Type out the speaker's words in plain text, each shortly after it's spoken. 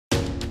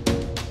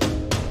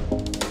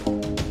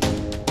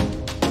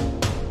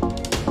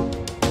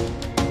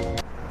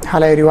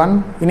Hello everyone,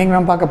 இன்னைக்கு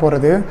நாம் பார்க்க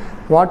போகிறது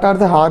what are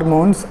the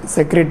hormones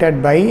secreted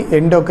by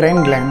endocrine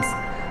glands.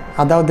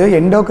 அதாவது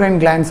endocrine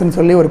glands ன்னு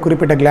சொல்லி ஒரு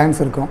குறிப்பிட்ட glands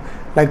இருக்கும்,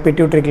 like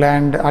Pituitary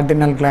Gland,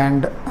 Adrnenal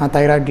Gland,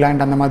 Thyroid Gland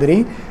அந்த மாதிரி.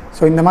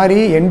 ஸோ இந்த மாதிரி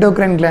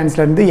endocrine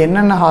glandsலேருந்து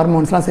என்னென்ன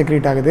ஹார்மோன்ஸ்லாம்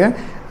செக்ரீட் ஆகுது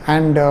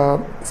அண்ட்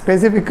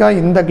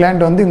ஸ்பெசிஃபிக்காக இந்த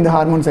கிளாண்ட் வந்து இந்த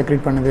ஹார்மோன்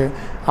செக்ரீட் பண்ணுது,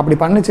 அப்படி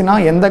பண்ணுச்சுன்னா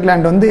எந்த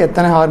கிளாண்ட் வந்து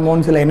எத்தனை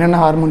ஹார்மோன்ஸ் இல்லை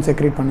என்னென்ன ஹார்மோன்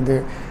செக்ரீட் பண்ணுது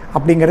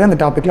அப்படிங்கிறத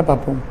அந்த டாப்பிக்கில்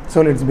பார்ப்போம்.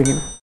 So let's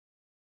begin.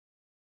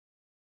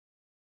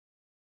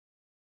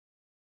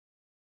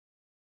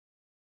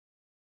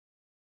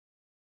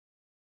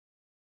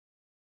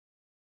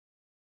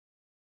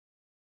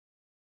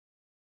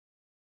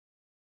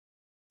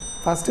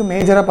 ஃபஸ்ட்டு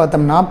மேஜராக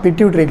பார்த்தோம்னா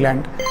பிட்யூட்ரி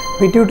கிளாண்ட்.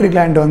 பிட்யூட்ரி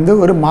கிளாண்ட் வந்து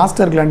ஒரு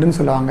மாஸ்டர் கிளாண்டுன்னு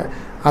சொல்லுவாங்க.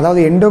 அதாவது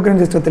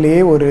எண்டோக்ரைன் சிஸ்டத்துலேயே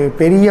ஒரு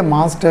பெரிய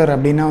மாஸ்டர்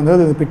அப்படின்னா வந்து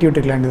அது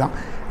பிட்யூட்ரி கிளாண்டு தான்.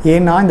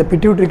 ஏன்னா இந்த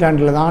பிட்யூட்ரி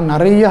கிளாண்டில் தான்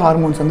நிறைய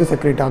ஹார்மோன்ஸ் வந்து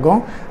செக்ரேட்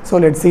ஆகும்.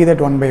 So let's see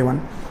that one by one.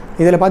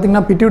 இதில்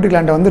பார்த்திங்கன்னா பிட்யூட்ரி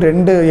கிளாண்டை வந்து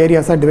ரெண்டு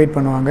ஏரியாஸாக டிவைட்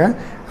பண்ணுவாங்க,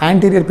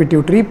 ஆன்டீரியர்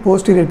பிட்யூட்ரி,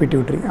 போஸ்டீரியர்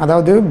பிட்யூட்ரி.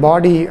 அதாவது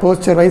பாடி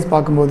போஸ்டர் வைஸ்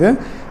பார்க்கும்போது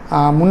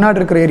முன்னாடி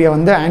இருக்கிற ஏரியா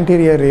வந்து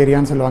ஆன்டீரியர்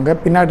ஏரியான்னு சொல்லுவாங்க,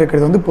 பின்னாடி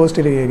இருக்கிறது வந்து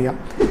போஸ்டீரியர் ஏரியா.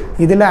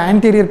 இதில்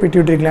ஆன்டீரியர்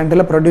பிட்யூட்ரி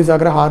கிளாண்டில் ப்ரொடியூஸ்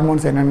ஆகிற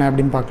ஹார்மோன்ஸ் என்னென்ன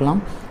அப்படின்னு பார்க்கலாம்.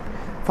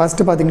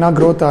 ஃபஸ்ட்டு பார்த்திங்கன்னா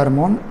க்ரோத்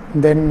ஹார்மோன்,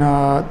 தென்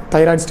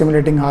தைராய்டு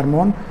ஸ்டிமுலேட்டிங்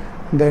ஹார்மோன்,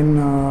 தென்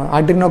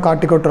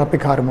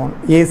அட்ரினோகார்டிகோட்ரோபிக் ஹார்மோன்,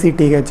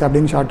 ஏசிடிஹெச்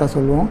அப்படின்னு ஷார்ட்டாக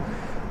சொல்லுவோம்.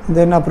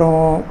 தென் அப்புறம்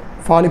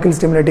follicle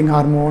stimulating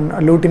hormone,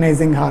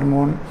 luteinizing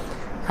hormone,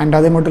 and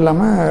அது மட்டும்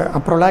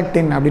இல்லாமல்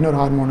ப்ரொலாக்டின் அப்படின்னு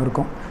ஒரு ஹார்மோன்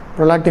இருக்கும்.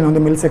 ப்ரொலாக்டின்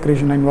வந்து மில்க்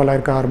செக்ரேஷனில் இன்வால்வ்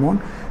ஆகிருக்க ஹார்மோன்.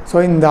 ஸோ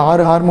இந்த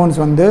 6 ஹார்மோன்ஸ்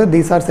வந்து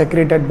these are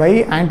secreted by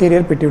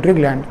anterior pituitary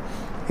gland.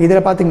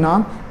 இதில் பார்த்திங்கன்னா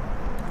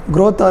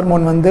க்ரோத்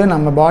ஹார்மோன் வந்து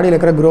நம்ம பாடியில்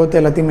இருக்கிற க்ரோத்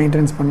எல்லாத்தையும்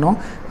மெயின்டெனன்ஸ் பண்ணோம்.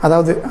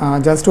 அதாவது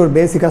ஜஸ்ட் ஒரு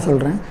பேசிக்காக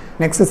சொல்கிறேன்.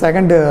 Next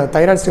second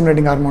thyroid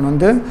stimulating hormone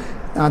வந்து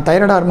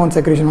தைராய்டு ஹார்மோன்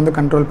செக்ரேஷன் வந்து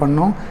கண்ட்ரோல்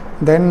பண்ணோம்.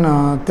 தென்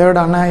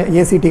தேர்டான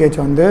ஏசிடிஹெச்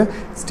வந்து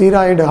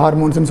ஸ்டீராய்டு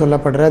ஹார்மோன்ஸ்னு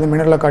சொல்லப்படுற அது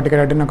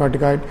மினரலோகார்டிகாய்டு,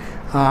 அட்ரினோகார்டிகாய்டு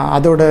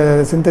அதோட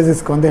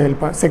சிந்தசிஸ்க்கு வந்து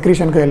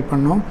செக்ரேஷனுக்கு ஹெல்ப்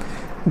பண்ணோம்.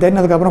 தென்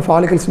அதுக்கப்புறம்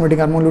follicle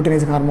stimulating hormone,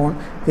 luteinizing hormone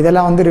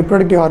இதெல்லாம் வந்து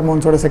ரிப்ரொடக்டிவ்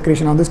ஹார்மோன்ஸோட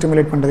செக்ரேஷனை வந்து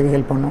ஸ்டிமுலேட் பண்ணுறதுக்கு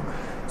ஹெல்ப் பண்ணும்.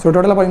 ஸோ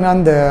டோட்டலாக பார்த்திங்கன்னா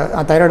இந்த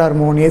தைராய்டு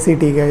ஹார்மோன்,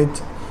 ஏசிடிஹெச்,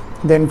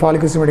 தென்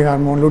follicle stimulating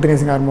hormone,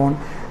 luteinizing hormone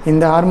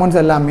இந்த ஹார்மோன்ஸ்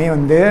எல்லாமே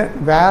வந்து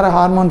வேறு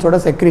ஹார்மோன்ஸோட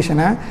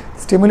செக்ரேஷனை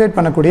ஸ்டிமுலேட்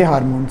பண்ணக்கூடிய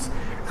ஹார்மோன்ஸ்.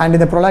 அண்ட்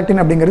இந்த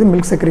ப்ரொலாக்டின் அப்படிங்கிறது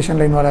மில்க்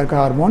செக்ரேஷனில் இன்வால்வ் இருக்க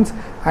hormones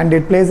and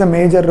it plays a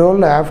major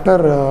role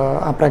after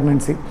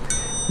pregnancy.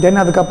 தென்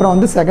அதுக்கப்புறம்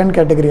வந்து செகண்ட்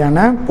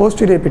கேட்டகரியான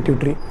போஸ்டீரியர்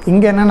பிட்யூட்ரி.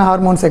 இங்கே என்னென்ன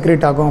ஹார்மோன்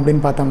செக்ரேட் ஆகும்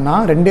அப்படின்னு பார்த்தோம்னா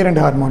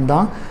ரெண்டு ஹார்மோன்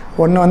தான்.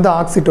 ஒன்று வந்து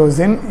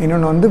ஆக்சிடோசின்,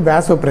 இன்னொன்று வந்து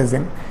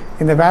வேசோப்ரெசின்.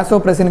 இந்த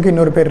வேசோப்ரெசினுக்கு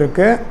இன்னொரு பேர்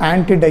இருக்குது,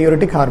 anti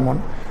diuretic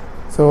hormone.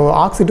 So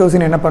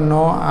oxytocin என்ன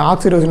பண்ணோம்,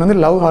 ஆக்சிடோசின் வந்து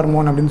லவ்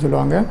ஹார்மோன் அப்படின்னு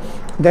சொல்லுவாங்க.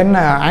 தென்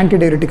anti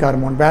diuretic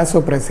hormone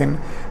vasopressin.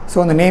 So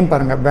அந்த நேம்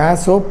பாருங்கள்,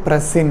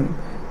 வேசோப்ரெசின்.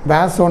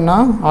 வேசோன்னா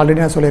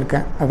ஆல்ரெடி நான்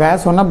சொல்லியிருக்கேன்,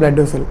 வேசோன்னா பிளட்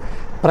வெசல்,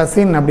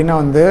 ப்ரெசின் அப்படின்னா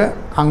வந்து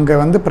அங்கே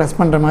வந்து ப்ரெஸ்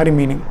பண்ணுற மாதிரி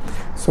மீனிங்.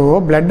 ஸோ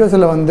பிளட்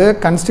வெசலை வந்து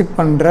கன்ஸ்ட்ரிக்ட்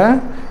பண்ணுற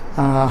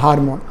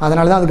ஹார்மோன்,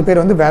 அதனால தான் அதுக்கு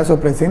பேர் வந்து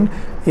வேசோப்ரெசின்.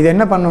 இது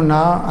என்ன பண்ணுன்னா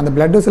அந்த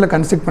பிளட் வெசலை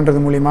கன்ஸ்ட்ரிக்ட் பண்ணுறது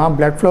மூலிமா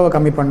பிளட் ஃப்ளோவை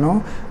கம்மி பண்ணும்,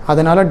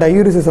 அதனால்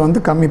டயூரிசிஸை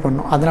வந்து கம்மி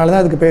பண்ணும். அதனால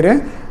தான் அதுக்கு பேர்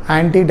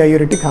anti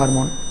diuretic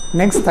hormone.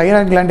 Next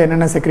thyroid gland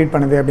என்னென்ன செக்ரீட்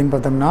பண்ணுது அப்படின்னு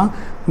பார்த்தோம்னா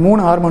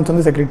 3 ஹார்மோன்ஸ்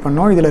வந்து செக்ரீட்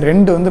பண்ணோம். இதில்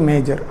 2 வந்து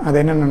மேஜர். அது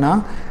என்னென்னா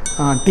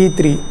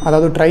T3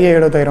 அதாவது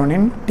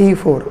ட்ரைஐயோடோதைரோனின்,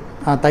 T4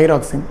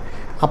 தைராக்சின்,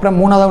 அப்புறம்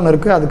 3ஆவது ஒன்று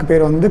இருக்குது அதுக்கு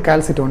பேர் வந்து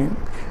கால்சிட்டோனின்.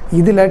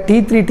 இதில்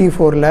T3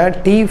 T4ல்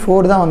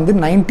T4 தான் வந்து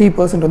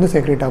 90% வந்து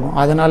செக்ரேட் ஆகும்.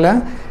 அதனால்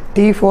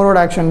T4ஓட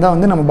ஆக்ஷன் தான்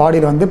வந்து நம்ம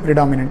பாடியில் வந்து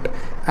ப்ரிடாமினன்ட்.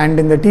 அண்ட்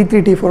இந்த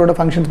T3 T4ஓட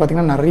ஃபங்க்ஷன்ஸ்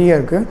பார்த்திங்கன்னா நிறைய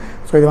இருக்குது.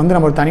 ஸோ இது வந்து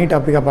நம்ம ஒரு தனி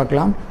டாப்பிக்காக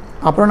பார்க்கலாம்.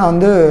 அப்புறம் நான்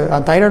வந்து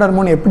தைராய்டு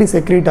ஹார்மோன் எப்படி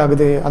செக்ரேட்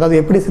ஆகுது, அதாவது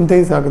எப்படி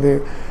சிந்தசிஸ் ஆகுது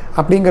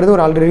அப்படிங்கிறது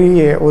ஆல்ரெடி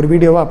ஒரு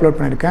வீடியோவாக அப்லோட்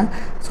பண்ணியிருக்கேன்.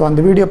 ஸோ அந்த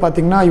வீடியோ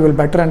பார்த்திங்கன்னா you will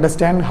better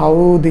understand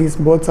how these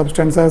both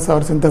substances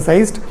R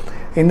synthesised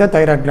in the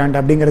thyroid gland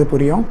அப்படிங்கிறது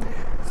புரியும்.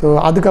 ஸோ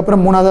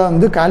அதுக்கப்புறம் 3ஆவதாக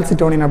வந்து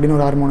கால்சிட்டோனின் அப்படின்னு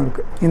ஒரு ஹார்மோன்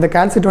இருக்குது. இந்த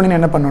கால்சிட்டோனின்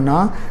என்ன பண்ணுன்னா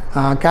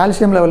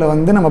கால்சியம் லெவலை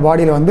வந்து நம்ம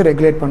பாடியில் வந்து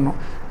ரெகுலேட் பண்ணும்.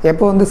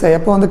 எப்போ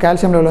வந்து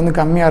கால்சியம் லெவல் வந்து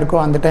கம்மியாக இருக்கோ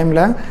அந்த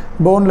டைமில்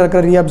போனில்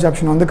இருக்கிற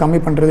ரீஅப்சார்ப்ஷன் வந்து கம்மி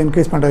பண்ணுறது,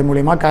 இன்க்ரீஸ் பண்ணுறது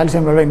மூலிமா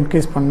கால்சியம் லெவலை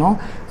இன்க்ரீஸ் பண்ணோம்.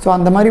 ஸோ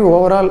அந்த மாதிரி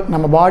ஓவரால்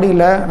நம்ம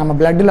பாடியில் நம்ம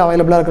பிளட்டில்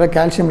அவைலபிளாக இருக்கிற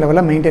கால்சியம்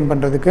லெவலை மெயின்டைன்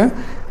பண்ணுறதுக்கு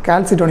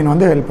கால்சிட்டோனின்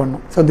வந்து ஹெல்ப்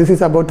பண்ணும். So this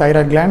is about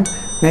thyroid gland.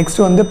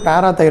 Next வந்து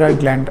பாராதைராய்டு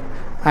கிளாண்ட்.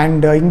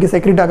 அண்ட் இங்கே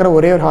செக்ரேட் ஆகிற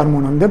ஒரே ஒரு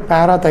ஹார்மோன் வந்து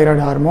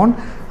பாராதைராய்டு ஹார்மோன்,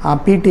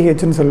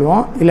 பிடிஹெச்னு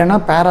சொல்லுவோம், இல்லைனா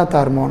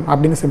பாராத்தார்மோன்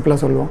அப்படின்னு சிம்பிளாக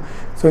சொல்லுவோம்.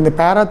 ஸோ இந்த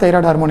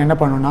பாராதைராய்டு ஹார்மோன் என்ன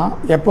பண்ணுன்னா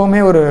எப்போவுமே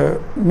ஒரு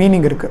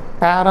மீனிங் இருக்குது.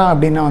 பாரா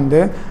அப்படின்னா வந்து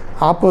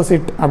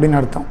ஆப்போசிட் அப்படின்னு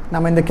அர்த்தம்.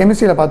 நம்ம இந்த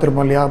கெமிஸ்ட்ரியில்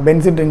பார்த்துருப்போம் இல்லையா,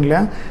 பென்சின் ரிங்கில்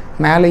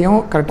மேலேயும்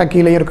கரெக்டாக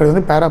கீழேயும் இருக்கிறது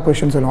வந்து பேரா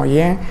பொசிஷன் சொல்லுவோம்.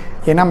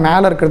 ஏன்னா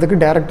மேலே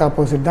இருக்கிறதுக்கு டைரக்ட்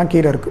ஆப்போசிட் தான்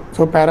கீழே இருக்குது.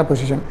 ஸோ பேரா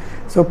பொசிஷன்.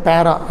 ஸோ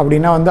பேரா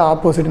அப்படின்னா வந்து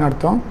ஆப்போசிட்னு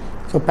அர்த்தம்.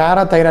 So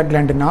parathyroid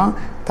கிளாண்டுனா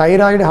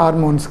thyroid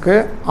ஹார்மோன்ஸ்க்கு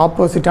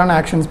ஆப்போசிட்டான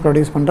actions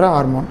produce பண்ணுற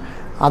ஹார்மோன்,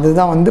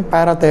 அதுதான் வந்து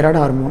பாராதைராய்டு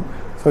ஹார்மோன்.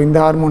 ஸோ இந்த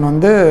ஹார்மோன்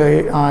வந்து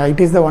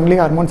it is the only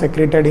hormone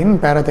secreted in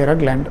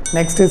parathyroid gland.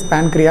 Next is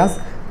pancreas.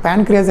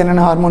 Pancreas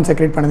என்னென்ன ஹார்மோன்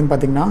செக்ரேட் பண்ணுதுன்னு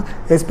பார்த்திங்கன்னா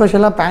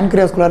எஸ்பெஷலாக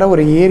பேன்க்ரியாஸ்குள்ளார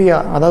ஒரு ஏரியா,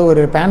 அதாவது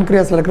ஒரு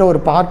பேன்க்ரியாஸில் இருக்கிற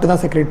ஒரு பார்ட்டு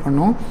தான் செக்ரேட்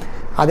பண்ணும்.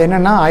 அது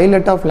என்னென்னா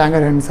ஐலட் ஆஃப்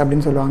லாங்கர்ஹான்ஸ்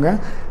அப்படின்னு சொல்லுவாங்க.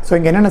 ஸோ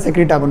இங்கே என்னென்ன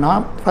செக்ரேட் ஆகும்னா,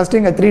 ஃபஸ்ட்டு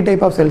இங்கே 3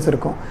 டைப் ஆஃப் செல்ஸ்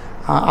இருக்கும்.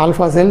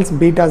 Alpha cells,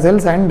 beta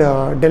cells and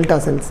delta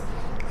cells.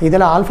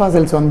 இதில் ஆல்ஃபா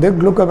செல்ஸ் வந்து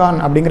குளுக்கோகான்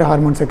அப்படிங்கிற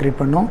ஹார்மோன் செக்ரேட்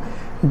பண்ணும்.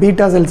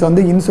 பீட்டா செல்ஸ்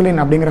வந்து இன்சுலின்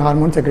அப்படிங்கிற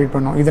ஹார்மோன் செக்ரேட்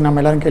பண்ணும். இது நம்ம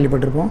எல்லோரும்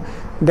கேள்விப்பட்டிருப்போம்.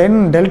 தென்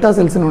டெல்டா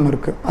செல்ஸ்னு ஒன்று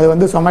இருக்குது. அது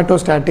வந்து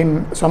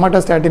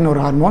சொமேட்டோஸ்டாட்டின்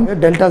ஒரு ஹார்மோன்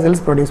டெல்டா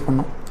செல்ஸ் ப்ரொடியூஸ்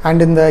பண்ணும்.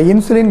 அண்ட் இந்த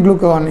இன்சுலின்,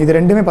 குளுக்கோகான் இது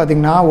ரெண்டுமே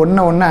பார்த்திங்கன்னா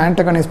ஒன்று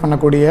ஆன்டகனைஸ்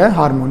பண்ணக்கூடிய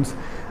ஹார்மோன்ஸ்.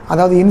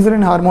 அதாவது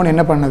இன்சுலின் ஹார்மோன்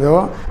என்ன பண்ணுதோ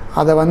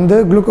அதை வந்து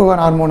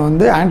குளுக்கோகான் ஹார்மோன்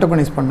வந்து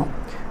ஆன்டகனைஸ் பண்ணும்.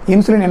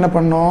 இன்சுலின் என்ன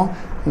பண்ணும்,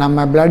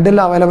 நம்ம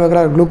பிளட்டில் அவைலபிள்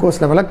இருக்கிற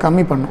குளுக்கோஸ் லெவலை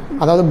கம்மி பண்ணும்.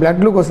 அதாவது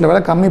பிளட் குளுக்கோஸ்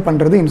லெவலை கம்மி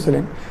பண்ணுறது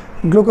இன்சுலின்.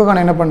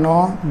 குளுக்கோகான் என்ன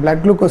பண்ணும்,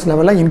 பிளட் குளுக்கோஸ்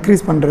லெவலை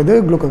இன்க்ரீஸ் பண்ணுறது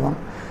குளுக்கோகான்.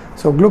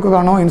 ஸோ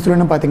குளுக்கோகானும்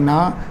இன்சுலினும் பார்த்திங்கன்னா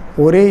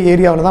ஒரே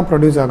ஏரியாவில் தான்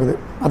ப்ரொடியூஸ் ஆகுது.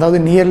 அதாவது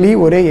நியர்லி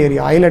ஒரே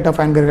ஏரியா ஐலட் ஆஃப்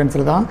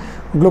லாங்கர்ஹான்ஸில் தான்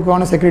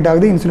குளுக்கோகானும் செக்ரேட்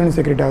ஆகுது, இன்சுலினும்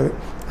செக்ரேட் ஆகுது.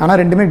 ஆனால்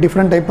ரெண்டுமே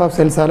டிஃப்ரெண்ட் டைப் ஆஃப்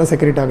செல்ஸால்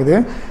செக்ரேட் ஆகுது.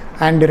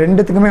 அண்ட்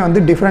ரெண்டுத்துக்குமே வந்து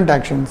டிஃப்ரெண்ட்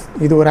ஆக்ஷன்ஸ்.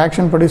 இது ஒரு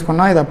ஆக்ஷன் ப்ரொடியூஸ்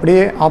பண்ணால் இது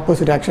அப்படியே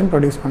ஆப்போசிட் ஆக்ஷன்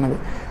ப்ரொடியூஸ் பண்ணுது.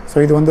 ஸோ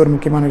இது வந்து ஒரு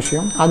முக்கியமான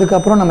விஷயம்.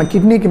 அதுக்கப்புறம் நம்ம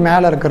கிட்னிக்கு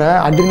மேலே இருக்கிற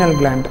அட்ரினல்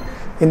கிளாண்ட்.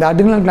 இந்த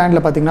அட்ரினல்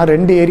கிளாண்டில் பார்த்திங்கன்னா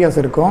 2 ஏரியாஸ்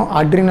இருக்கும்.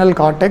 Adrenal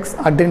cortex,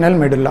 adrenal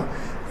medulla.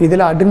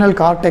 இதில் அட்ரினல்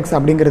கார்டெக்ஸ்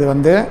அப்படிங்கிறது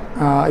வந்து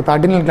இப்போ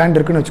அட்ரினல் கிளாண்ட்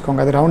இருக்குன்னு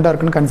வச்சுக்கோங்க, அது ரவுண்டாக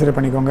இருக்குன்னு கன்சிடர்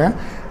பண்ணிக்கோங்க.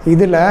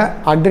 இதில்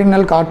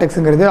அட்ரினல்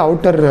கார்டெக்ஸுங்கிறது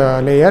அவுட்டர்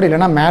லேயர்,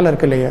 இல்லைனா மேலே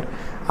இருக்க லேயர்.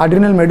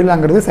 Adrenal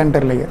மெடுலாங்கிறது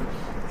centre layer.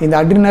 இந்த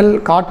அட்ரினல்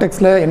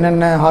கார்டெக்ஸில்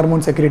என்னென்ன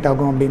ஹார்மோன் செக்ரேட்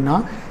ஆகும் அப்படின்னா,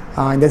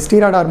 இந்த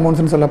ஸ்டீராய்டு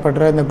ஹார்மோன்ஸ்னு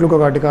சொல்லப்படுற இந்த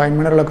குளுக்கோகார்டிகாய்டு,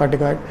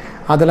 மினரலோகார்டிகாய்டு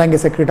அதெல்லாம் இங்கே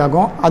செக்ரேட்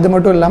ஆகும். அது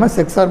மட்டும் இல்லாமல்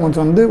செக்ஸ் ஹார்மோன்ஸ்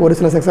வந்து ஒரு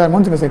சில செக்ஸ்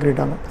ஹார்மோன்ஸ் இங்கே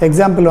செக்ரேட் ஆகும்.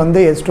 எக்ஸாம்பிள்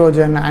வந்து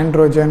எஸ்ட்ரோஜன்,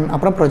 ஆண்ட்ரோஜன்,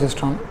 அப்புறம்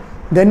ப்ரொஜெஸ்ட்ரான்.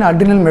 தென்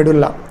அட்ரினல்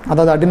மெடுல்லா,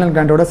 அதாவது அட்ரினல்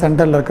கிளாண்டோட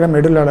சென்டரில் இருக்கிற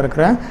மெடுல்லாவில்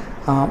இருக்கிற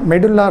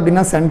மெடுல்லா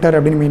அப்படின்னா சென்டர்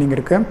அப்படின்னு மீனிங்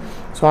இருக்குது.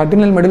 ஸோ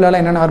அட்ரினல் மெடுல்லாவில்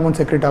என்னென்ன ஹார்மோன்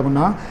செக்ரேட்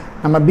ஆகும்னா,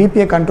 நம்ம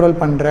பிபியை கண்ட்ரோல்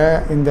பண்ணுற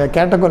இந்த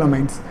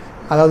கேட்டகோலமைன்ஸ்,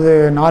 அதாவது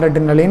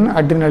நார்அட்ரினலின்,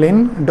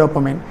 அட்ரினலின்,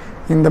 டோப்பமைன்,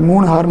 இந்த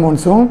 3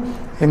 ஹார்மோன்ஸும்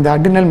இந்த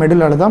அட்ரினல்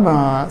மெடுல்லாவில் தான்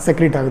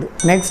செக்ரேட் ஆகுது.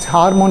 Next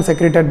hormone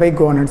secreted by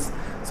கோனட்ஸ்.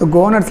 So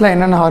கோனட்ஸில்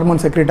என்னென்ன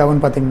ஹார்மோன் செக்ரேட்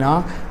ஆகும்னு பார்த்திங்கன்னா,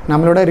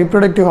 நம்மளோட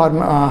ரிப்ரொடக்டிவ்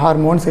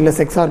ஹார்மோன்ஸ் இல்லை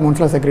செக்ஸ்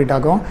ஹார்மோன்ஸ்லாம் செக்ரேட்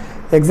ஆகும்.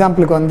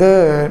 எக்ஸாம்பிளுக்கு வந்து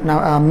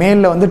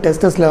மேலில் வந்து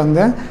டெஸ்டஸில்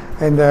வந்து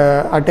இந்த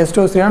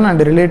டெஸ்டோஸ்டிரான்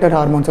அண்ட் ரிலேட்டட்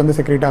ஹார்மோன்ஸ் வந்து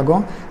செக்ரேட்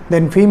ஆகும்.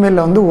 தென்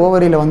ஃபீமேலில் வந்து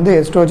ஓவரியில் வந்து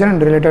oestrogen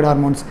and related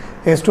hormones,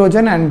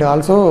 oestrogen and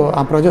also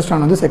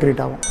progesterone வந்து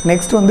செக்ரேட் ஆகும்.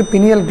 நெக்ஸ்ட் வந்து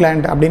பினியல்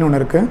கிளாண்ட் அப்படின்னு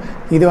ஒன்று இருக்குது.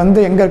 இது வந்து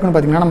எங்கே இருக்குன்னு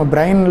பார்த்திங்கன்னா, நம்ம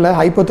பிரெயினில்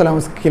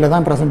ஹைப்போதலாமஸ் கீழே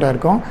தான் ப்ரெசென்ட்டாக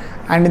இருக்கும்.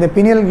 அண்ட் இந்த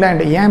பினியல்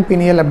கிளாண்ட் ஏன்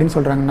பினியல் அப்படின்னு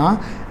சொல்கிறாங்கன்னா,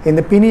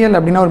 இந்த பினியல்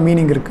அப்படின்னா ஒரு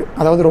மீனிங் இருக்குது.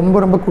 அதாவது ரொம்ப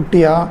ரொம்ப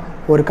குட்டியாக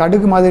ஒரு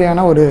கடுகு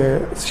மாதிரியான ஒரு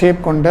ஷேப்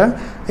கொண்ட,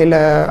 இல்லை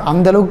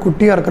அந்தளவுக்கு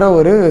குட்டியாக இருக்கிற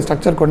ஒரு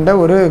ஸ்ட்ரக்சர் கொண்ட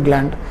ஒரு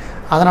கிளாண்ட்.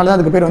 அதனால தான்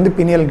அதுக்கு பேர் வந்து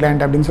பினியல்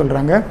கிளாண்ட் அப்படின்னு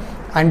சொல்கிறாங்க.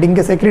 அண்ட்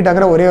இங்கே செக்ரேட்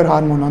ஆகிற ஒரே ஒரு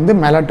ஹார்மோன் வந்து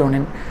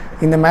மெலட்டோனின்.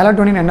 இந்த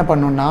மெலட்டோனின் என்ன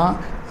பண்ணுன்னா,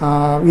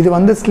 இது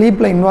வந்து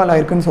ஸ்லீப்பில் இன்வால்வ்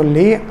ஆகிருக்குன்னு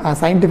சொல்லி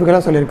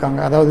சயின்டிஃபிக்கலாக சொல்லியிருக்காங்க.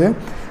 அதாவது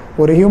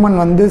ஒரு ஹியூமன்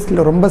வந்து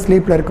ரொம்ப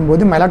ஸ்லீப்பில்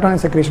இருக்கும்போது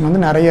மெலட்டோனின் செக்ரேஷன்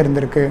வந்து நிறைய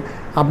இருந்திருக்கு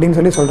அப்படின்னு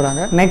சொல்லி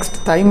சொல்கிறாங்க. நெக்ஸ்ட்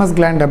தைமஸ்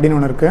கிளாண்ட் அப்படின்னு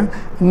ஒன்று இருக்குது.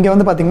 இங்கே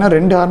வந்து பார்த்திங்கன்னா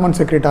 2 ஹார்மோன்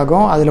செக்ரேட்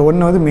ஆகும். அதில்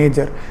ஒன்று வந்து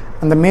மேஜர்.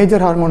 அந்த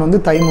மேஜர் ஹார்மோன் வந்து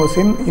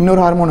தைமோசின்.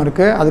 இன்னொரு ஹார்மோன்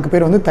இருக்குது, அதுக்கு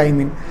பேர் வந்து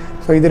தைமின்.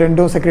 ஸோ இது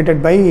ரெண்டும்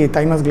செக்ரேட்டட் பை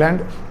தைமஸ்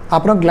கிளாண்ட்.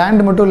 அப்புறம்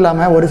கிளாண்ட் மட்டும்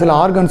இல்லாமல் ஒரு சில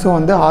ஆர்கன்ஸும்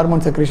வந்து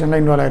ஹார்மோன் செக்ரேஷனில்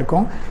இன்வால்வ்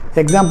ஆகிருக்கும்.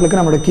 எக்ஸாம்பிளுக்கு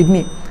நம்மளோட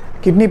கிட்னி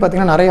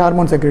பார்த்திங்கன்னா நிறைய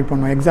ஹார்மோன் செக்ரேட்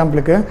பண்ணுவோம்.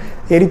 எக்ஸாம்பிளுக்கு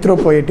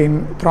எரித்ரோபோயட்டின்,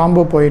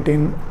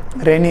 த்ராம்போபோயட்டின்,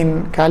 ரெனின்,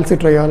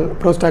 கால்சிட்ரையால்,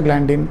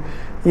 ப்ரோஸ்டாகிளாண்டின்.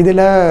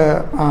 இதில்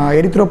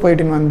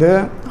எரித்ரோபோயட்டின் வந்து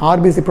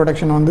ஆர்பிசி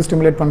ப்ரொடக்ஷனை வந்து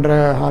ஸ்டிமுலேட் பண்ணுற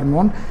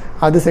ஹார்மோன்,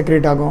 அது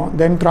செக்ரேட் ஆகும்.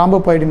 தென்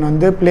த்ராம்போபோயட்டின்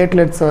வந்து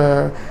பிளேட்லெட்ஸ்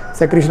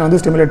செக்ரேஷன் வந்து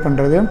ஸ்டிமுலேட்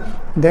பண்ணுறது.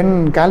 தென்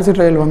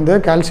கால்சிட்ரையால் வந்து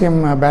கால்சியம்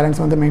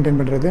பேலன்ஸ் வந்து மெயின்டைன்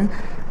பண்ணுறது.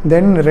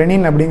 தென்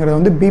ரெனின் அப்படிங்கிறது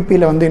வந்து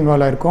பிபியில் வந்து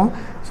இன்வால்வ் ஆகிருக்கும்.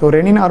 ஸோ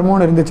ரெனின்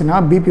ஹார்மோன் இருந்துச்சுன்னா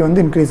பிபி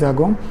வந்து இன்க்ரீஸ்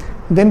ஆகும்.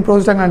 தென்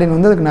ப்ரோஸ்டாகிளாண்டின்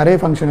வந்து அதுக்கு நிறைய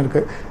ஃபங்க்ஷன்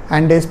இருக்குது.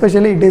 And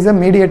especially it is a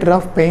mediator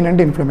of pain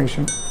and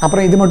inflammation.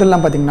 அப்புறம் இது மட்டும்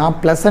இல்லாமல் பார்த்திங்கன்னா,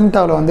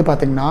 பிளசென்டாவில் வந்து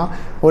பார்த்திங்கன்னா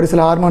ஒரு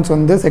சில ஹார்மோன்ஸ்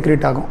வந்து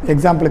செக்ரேட் ஆகும்.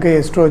 எக்ஸாம்பிளுக்கு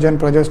எஸ்ட்ரோஜன்,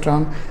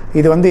 ப்ரொஜெஸ்ட்ரான்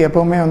இது வந்து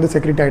எப்போவுமே வந்து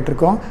செக்ரேட் ஆகிட்டு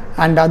இருக்கும்.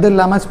 அண்ட் அது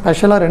இல்லாமல்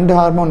ஸ்பெஷலாக 2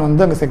 ஹார்மோன்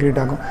வந்து அங்கே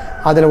செக்ரேட் ஆகும்.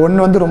 அதில்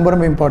ஒன்று வந்து ரொம்ப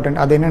ரொம்ப இம்பார்ட்டன்ட்.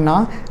 அது என்னென்னா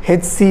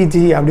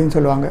ஹெச்சிஜி அப்படின்னு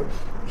சொல்லுவாங்க,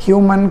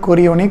 ஹியூமன்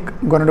கொரியோனிக்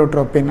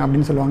கொனடோட்ரோபின்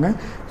அப்படின்னு சொல்லுவாங்க.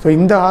 ஸோ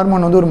இந்த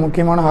ஹார்மோன் வந்து ஒரு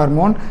முக்கியமான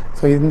ஹார்மோன்.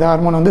 ஸோ இந்த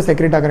ஹார்மோன் வந்து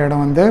செக்ரேட் ஆகிற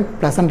இடம் வந்து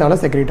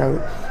பிளசென்டாவில் செக்ரேட் ஆகுது.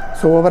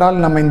 ஸோ ஓவரால்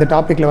நம்ம இந்த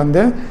டாப்பிக்கில்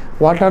வந்து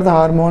what are the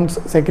hormones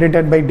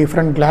secreted by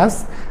different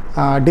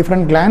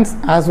glands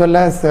as well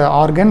as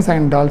organs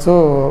and also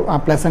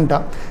பிளசென்டா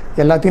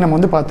எல்லாத்தையும் நம்ம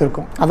வந்து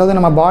பார்த்துருக்கோம். அதாவது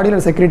நம்ம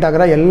பாடியில் செக்ரேட்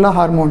ஆகிற எல்லா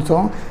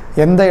ஹார்மோன்ஸும்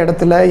எந்த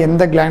இடத்துல,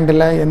 எந்த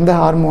கிளாண்டில், எந்த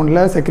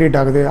ஹார்மோனில் செக்ரேட்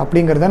ஆகுது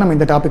அப்படிங்கிறத நம்ம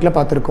இந்த டாப்பிக்கில்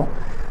பார்த்துருக்கோம்.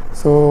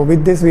 So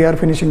with this we are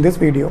finishing this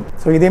video.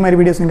 So இதே மாதிரி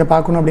வீடியோஸ் நீங்கள்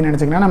பார்க்கணும் அப்படின்னு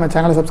நினச்சிங்கன்னா நம்ம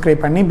சேனலை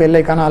சப்ஸ்கிரைப் பண்ணி பெல்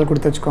ஐக்கான ஆள்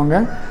கொடுத்து வச்சுக்கோங்க.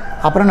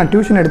 அப்புறம் நான்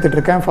tuition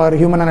எடுத்துகிட்ருக்கேன் for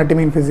human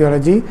anatomy and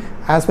physiology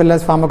as well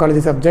as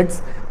pharmacology subjects.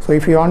 So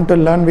if you want to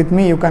learn with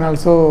me you can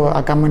also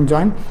come and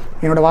join.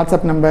 என்னோட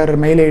WhatsApp number,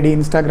 mail ID,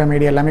 Instagram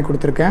ID எல்லாமே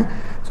கொடுத்துருக்கேன்.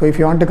 So if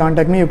you want to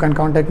contact me you can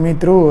contact me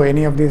through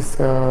any of these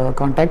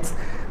contacts.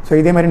 So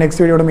இதே மாதிரி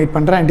next வீடியோட meet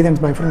பண்ணுறேன். Until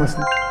then, bye from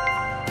Vasanth.